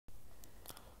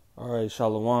All right,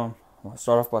 Shalom. I want to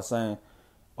start off by saying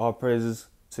all praises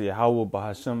to Yahweh,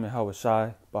 Bahashem, Yahweh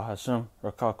Shai, Bahashem,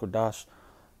 Rakakodash.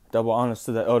 Double honors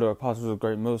to the elder apostles of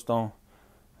Great Millstone,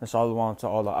 and Shalom to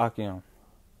all the Akim.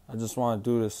 I just want to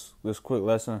do this quick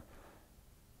lesson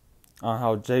on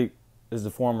how Jake is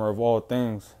the former of all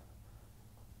things,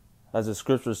 as the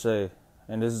scriptures say.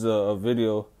 And this is a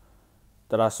video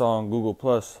that I saw on Google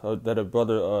Plus that a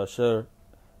brother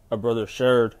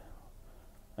shared,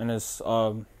 and it's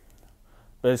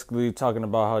basically talking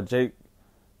about how Jake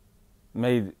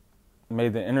made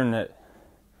the internet.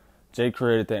 Jake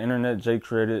created the internet. Jake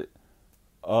created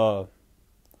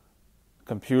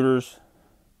computers.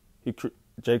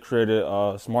 Jake created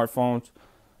smartphones,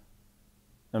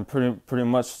 and pretty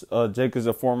much Jake is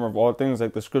a former of all things,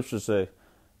 like the scriptures say.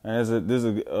 And this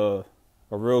is a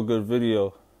real good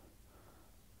video.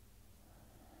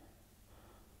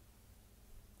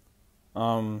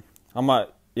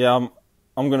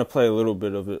 I'm gonna play a little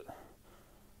bit of it,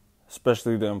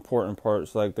 especially the important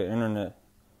parts like the internet,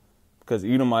 because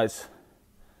Edomites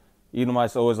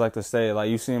always like to say, like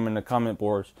you see them in the comment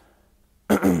boards.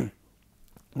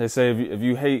 They say if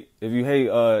you hate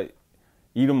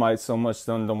Edomites so much,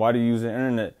 then why do you use the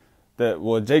internet?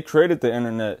 Jake created the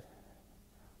internet.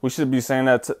 We should be saying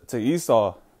that to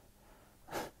Esau.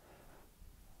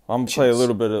 I'm gonna play a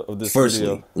little bit of this video.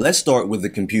 Firstly, let's start with the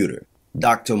computer.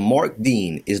 Dr. Mark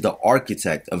Dean is the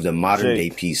architect of the modern-day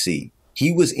PC. He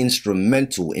was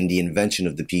instrumental in the invention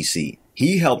of the PC.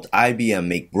 He helped IBM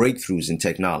make breakthroughs in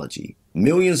technology.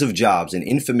 Millions of jobs in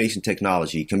information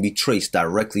technology can be traced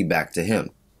directly back to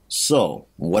him. So,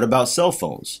 what about cell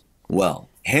phones? Well,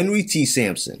 Henry T.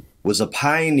 Sampson was a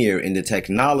pioneer in the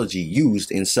technology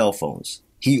used in cell phones.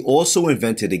 He also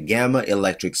invented a gamma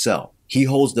electric cell. He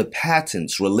holds the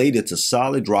patents related to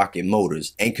solid rocket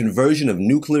motors and conversion of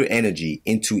nuclear energy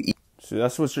into. See,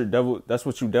 that's what you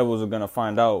devils are gonna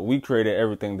find out. We created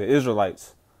everything. The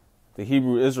Israelites, the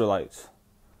Hebrew Israelites,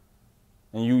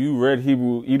 and you red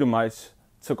Hebrew Edomites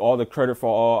took all the credit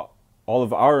for all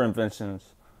of our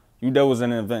inventions. You devils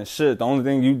didn't invent shit. The only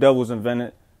thing you devils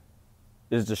invented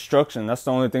is destruction. That's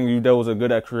the only thing you devils are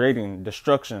good at creating,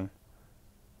 destruction.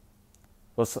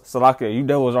 But Salakia, you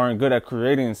devils aren't good at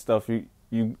creating stuff.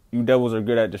 You devils are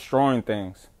good at destroying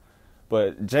things.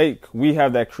 But Jake, we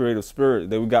have that creative spirit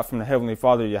that we got from the Heavenly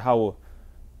Father, Yahweh,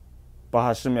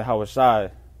 Bahashem Yahweh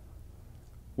Shai.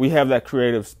 We have that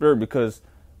creative spirit because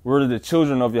we're the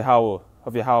children of Yahweh,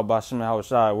 Bahashem Yahweh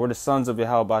Shai. We're the sons of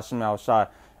Yahweh, Bahashem Yahweh Shai.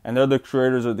 And they're the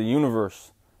creators of the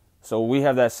universe. So we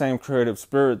have that same creative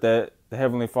spirit that the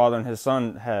Heavenly Father and His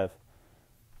Son have.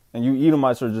 And you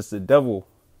Edomites are just the devil.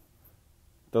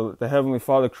 The Heavenly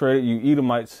Father created you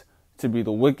Edomites to be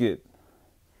the wicked.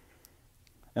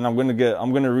 And I'm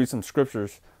gonna read some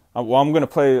scriptures. I'm gonna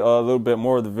play a little bit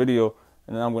more of the video,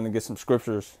 and then I'm gonna get some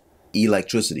scriptures.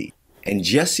 Electricity. And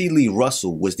Jesse Lee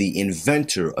Russell was the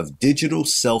inventor of digital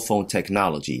cell phone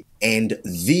technology and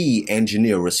the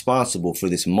engineer responsible for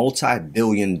this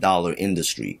multi-billion-dollar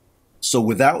industry. So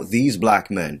without these black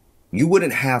men, you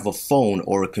wouldn't have a phone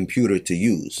or a computer to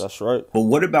use. That's right. But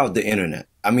what about the internet?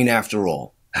 I mean, after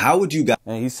all, how would you guys?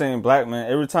 And he's saying black man.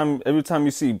 Every time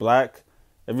you see black,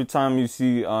 every time you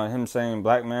see him saying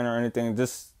black man or anything,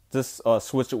 just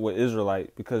switch it with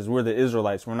Israelite, because we're the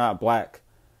Israelites. We're not black.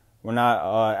 We're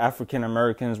not African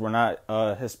Americans. We're not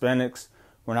Hispanics.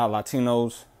 We're not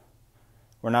Latinos.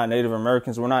 We're not Native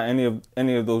Americans. We're not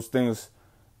any of those things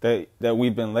that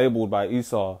we've been labeled by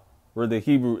Esau. We're the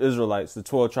Hebrew Israelites, the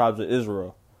 12 tribes of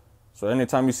Israel. So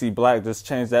anytime you see black, just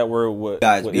change that word with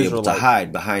guys with be able Israelites. to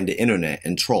hide behind the internet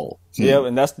and troll. Yeah,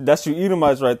 and that's you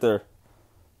Edomites right there.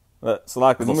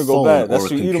 Salaki, let me go phone back. or That's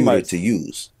a you computer Edomites to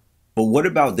use. But what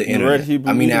about the You red internet?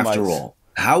 Hebrew I mean, Edomites. after all,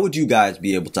 how would you guys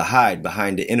be able to hide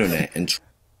behind the internet and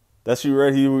That's you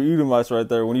red Hebrew Edomites right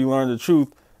there. When you learn the truth,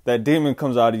 that demon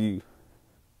comes out of you.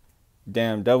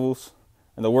 Damn devils.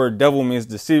 And the word devil means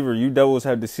deceiver. You devils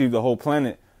have deceived the whole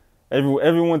planet.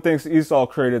 Everyone thinks Esau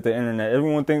created the internet.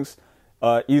 Everyone thinks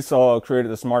Esau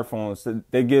created the smartphones.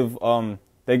 They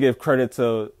give credit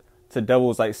to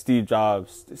devils like Steve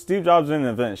Jobs. Steve Jobs didn't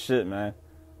invent shit, man.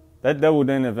 That devil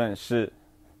didn't invent shit.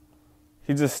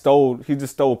 He just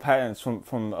stole patents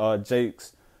from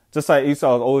Jake's, just like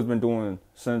Esau has always been doing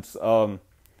since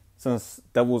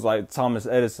devils like Thomas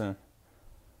Edison.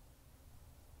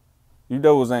 You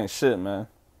devils ain't shit, man.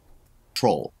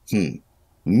 troll?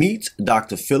 Meet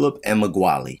Dr. Philip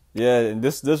Emeagwali. Yeah, and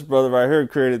this brother right here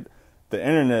created the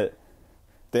internet.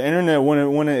 The internet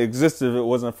wouldn't exist if it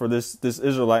wasn't for this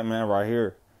Israelite man right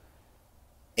here.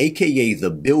 AKA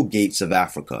the Bill Gates of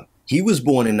Africa. He was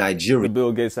born in The Nigeria.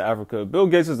 Bill Gates of Africa. Bill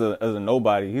Gates is a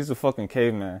nobody. He's a fucking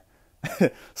caveman.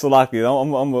 So, Lucky,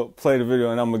 I'm gonna play the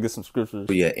video and I'm gonna get some scriptures.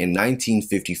 In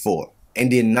 1954.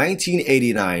 And in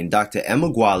 1989, Dr.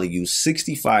 Emeagwali used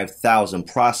 65,000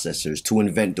 processors to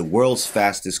invent the world's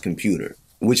fastest computer,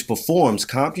 which performs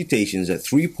computations at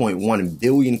 3.1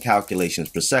 billion calculations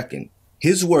per second.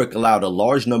 His work allowed a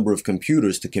large number of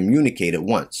computers to communicate at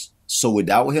once. So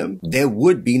without him, there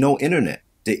would be no internet.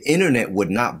 The internet would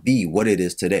not be what it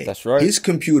is today. That's right. His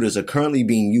computers are currently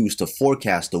being used to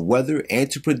forecast the weather and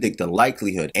to predict the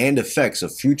likelihood and effects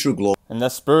of future global. And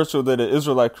that's spiritual that the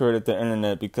Israelite created the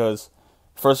internet, because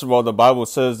first of all, the Bible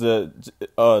says that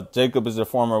Jacob is the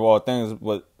former of all things.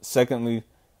 But secondly,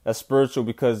 that's spiritual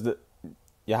because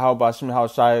Yahweh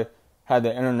Bashim Shai had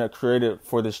the internet created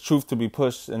for this truth to be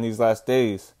pushed in these last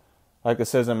days. Like it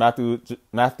says in Matthew's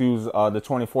the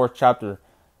 24th chapter,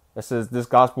 it says, "This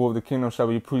gospel of the kingdom shall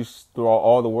be preached throughout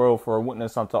all the world for a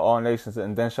witness unto all nations,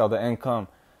 and then shall the end come."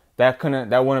 That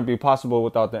wouldn't be possible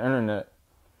without the internet.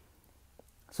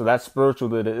 So that's spiritual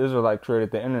that the Israelite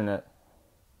created the internet.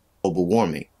 Global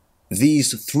warming.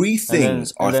 These three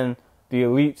things and then the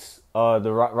elites,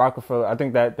 the Rockefeller. I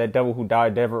think that devil who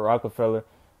died, David Rockefeller,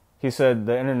 he said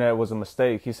the internet was a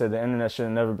mistake. He said the internet should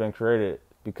have never been created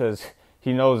because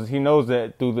he knows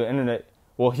that through the internet.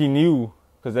 Well, he knew,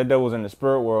 because that devil was in the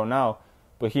spirit world now,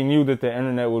 but he knew that the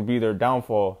internet would be their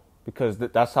downfall, because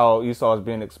that's how Esau is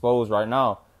being exposed right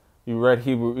now. You read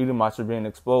Hebrew Edomites are being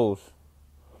exposed.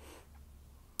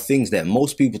 Things that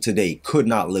most people today could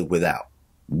not live without.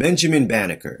 Benjamin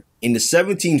Banneker in the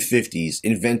 1750s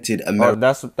invented American.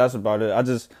 Oh, that's about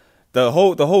it. The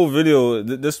whole video.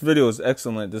 This video is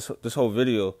excellent. This whole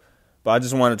video, but I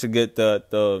just wanted to get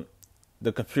the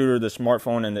computer, the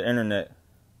smartphone, and the internet.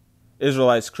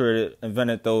 Israelites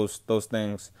invented those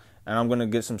things, and I'm gonna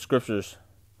get some scriptures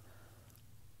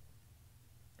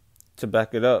to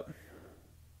back it up.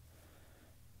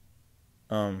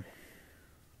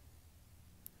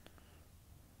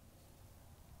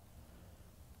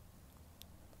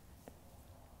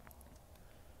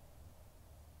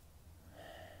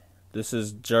 This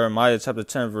is Jeremiah chapter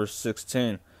 10, verse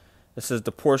 16. It says,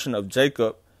 "The portion of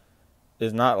Jacob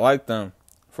is not like them,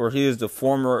 for he is the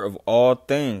former of all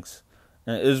things,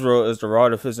 and Israel is the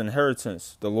rod of his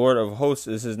inheritance. The Lord of hosts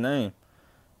is his name,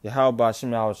 Yahweh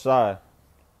Bashim Shai."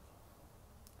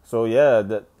 So yeah,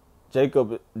 that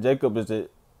Jacob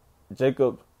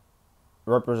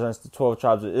represents the 12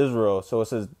 tribes of Israel. So it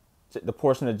says the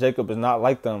portion of Jacob is not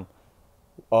like them.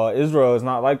 Israel is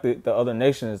not like the other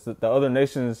nations. The other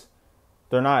nations,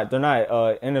 they're not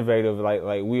innovative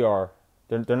like we are.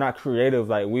 They're not creative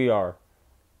like we are.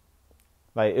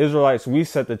 Like Israelites, we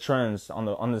set the trends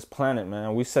on this planet,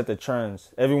 man. We set the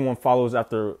trends. Everyone follows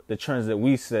after the trends that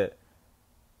we set,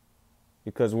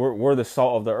 because we're the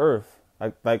salt of the earth.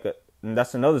 And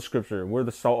that's another scripture. We're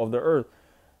the salt of the earth.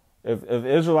 If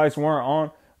Israelites weren't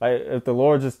on, like if the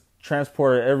Lord just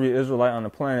transported every Israelite on the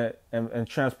planet and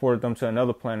transported them to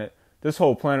another planet, this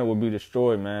whole planet would be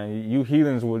destroyed, man. You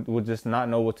heathens would just not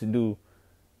know what to do.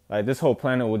 Like this whole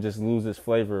planet would just lose its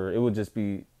flavor. It would just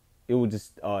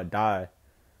die.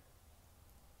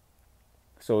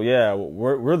 So yeah,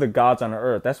 we're the gods on the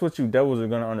earth. That's what you devils are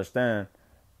gonna understand.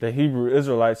 The Hebrew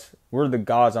Israelites, we're the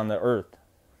gods on the earth.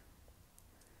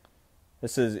 It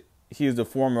says he is the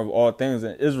former of all things,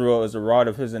 and Israel is the rod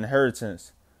of his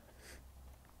inheritance.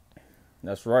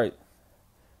 That's right.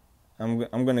 I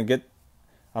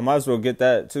might as well get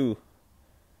that too.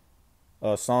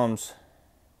 Psalms.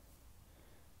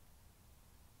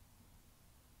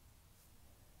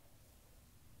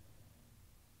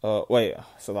 Wait,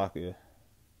 Salakia.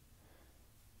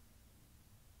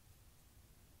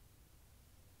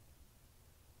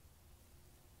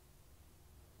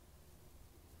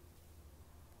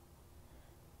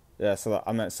 Yeah, so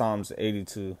I meant Psalms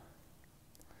 82.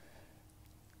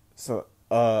 So,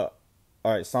 all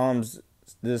right, this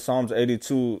is Psalms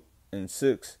 82 and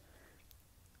 6.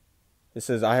 It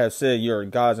says, "I have said you are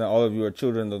gods, and all of you are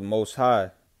children of the Most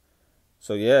High."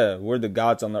 So yeah, we're the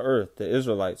gods on the earth, the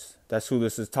Israelites. That's who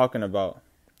this is talking about.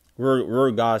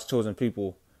 We're God's chosen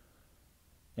people.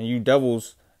 And you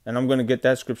devils, and I'm gonna get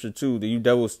that scripture too. That you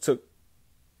devils took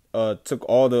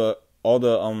all the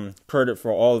credit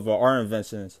for all of our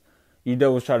inventions. You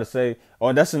devils try to say,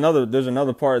 oh, there's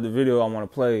another part of the video I want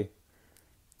to play.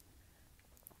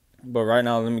 But right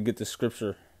now, let me get the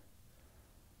scripture.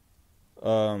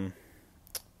 That's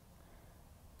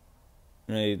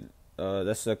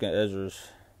second Ezra's.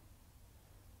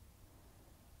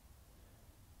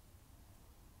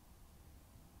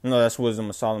 No, that's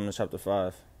Wisdom of Solomon chapter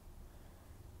 5.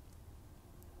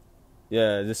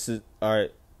 Yeah, this is, all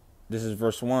right. This is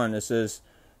verse 1. It says,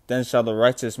 "Then shall the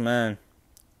righteous man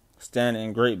stand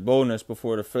in great boldness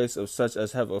before the face of such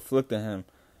as have afflicted him,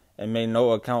 and made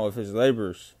no account of his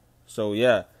labors. So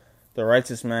yeah, the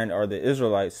righteous man are the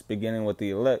Israelites, beginning with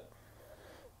the elect.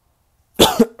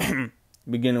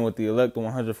 Beginning with the elect, the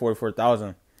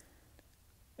 144,000.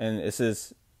 And it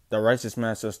says, the righteous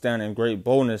man shall stand in great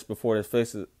boldness before the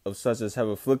face of such as have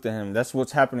afflicted him. That's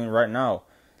what's happening right now.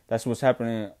 That's what's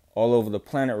happening all over the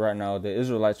planet right now. The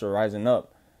Israelites are rising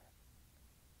up.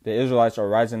 The Israelites are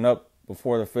rising up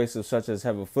before the face of such as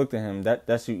have afflicted him.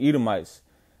 That's you Edomites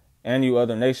and you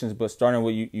other nations, but starting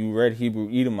with you red Hebrew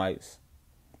Edomites.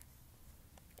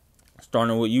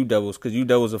 Starting with you devils, because you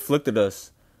devils afflicted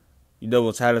us. You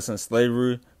devils had us in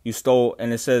slavery. You stole,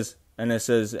 and it says,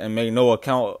 and made no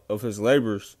account of his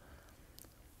labors.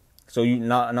 So you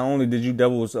not only did you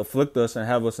devils afflict us and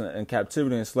have us in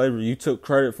captivity and slavery, you took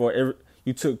credit for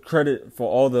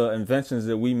all the inventions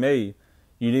that we made.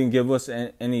 You didn't give us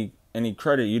any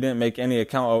credit. You didn't make any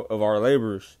account of our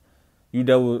labors. You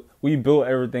devils, we built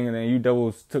everything, and then you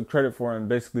devils took credit for it and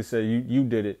basically said you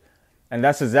did it. And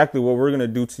that's exactly what we're gonna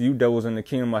do to you devils in the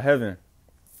kingdom of heaven.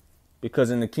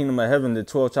 Because in the kingdom of heaven, the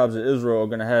 12 tribes of Israel are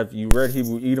gonna have you red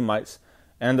Hebrew Edomites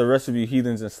and the rest of you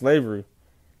heathens in slavery.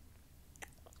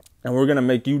 And we're going to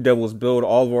make you devils build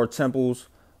all of our temples,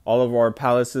 all of our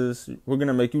palaces. We're going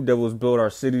to make you devils build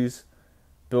our cities,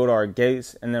 build our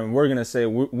gates. And then we're going to say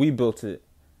we built it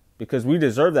because we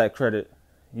deserve that credit.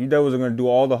 You devils are going to do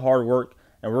all the hard work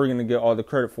and we're going to get all the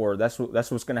credit for it. That's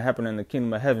what's going to happen in the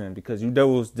kingdom of heaven because you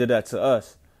devils did that to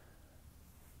us.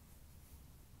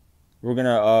 We're going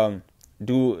to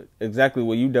do exactly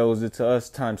what you devils did to us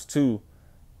times 2.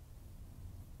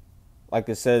 Like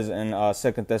it says in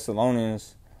 2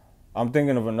 Thessalonians. I'm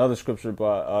thinking of another scripture,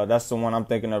 but that's the one I'm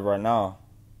thinking of right now.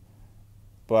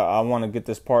 But I want to get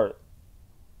this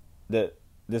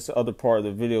other part of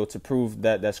the video to prove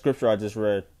that scripture I just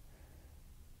read,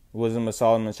 Wisdom of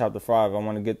Solomon chapter 5. I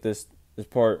want to get this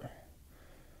part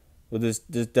with this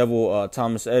devil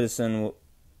Thomas Edison will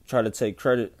try to take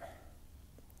credit,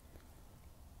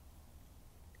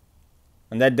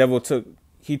 and that devil took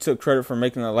credit for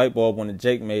making a light bulb when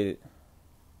Jake made it.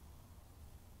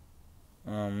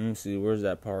 Let me see, where's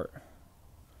that part?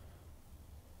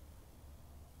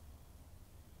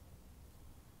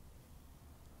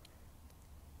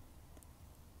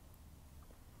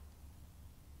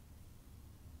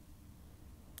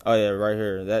 Oh yeah, right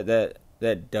here.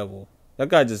 That devil. That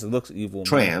guy just looks evil.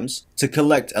 Trams to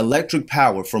collect electric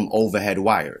power from overhead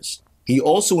wires. He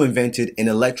also invented an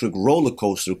electric roller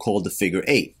coaster called the Figure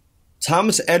 8.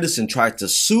 Thomas Edison tried to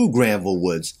sue Granville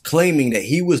Woods, claiming that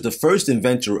he was the first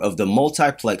inventor of the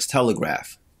multiplex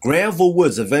telegraph. Granville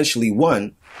Woods eventually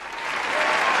won,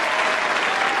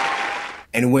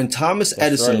 and when Thomas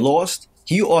Edison lost,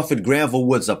 he offered Granville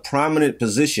Woods a prominent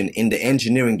position in the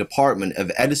engineering department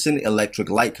of Edison Electric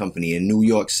Light Company in New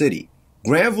York City.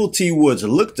 Granville T. Woods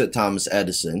looked at Thomas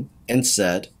Edison and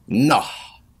said, "Nah."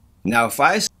 Now if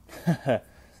I...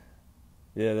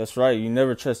 Yeah, that's right. You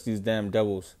never trust these damn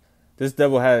devils. This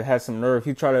devil had some nerve.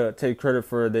 He tried to take credit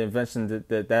for the invention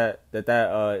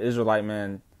that Israelite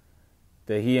man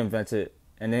that he invented,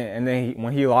 and then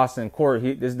when he lost in court,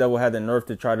 this devil had the nerve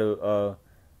to try to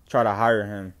hire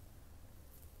him.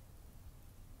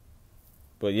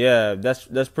 But yeah,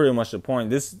 that's pretty much the point.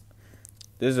 This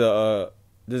is an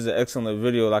excellent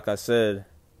video, like I said,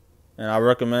 and I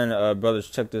recommend brothers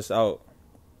check this out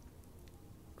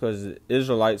because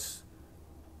Israelites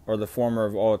are the former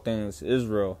of all things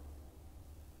Israel.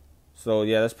 So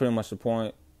yeah, that's pretty much the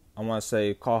point. I want to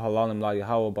say, Call Halalim La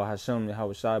Yahweh Bahashem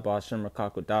Yahweh Shai Bahashem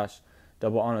Rakakodash.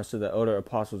 Double honors to the elder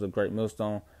apostles of Great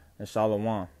Millstone and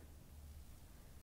Shalom.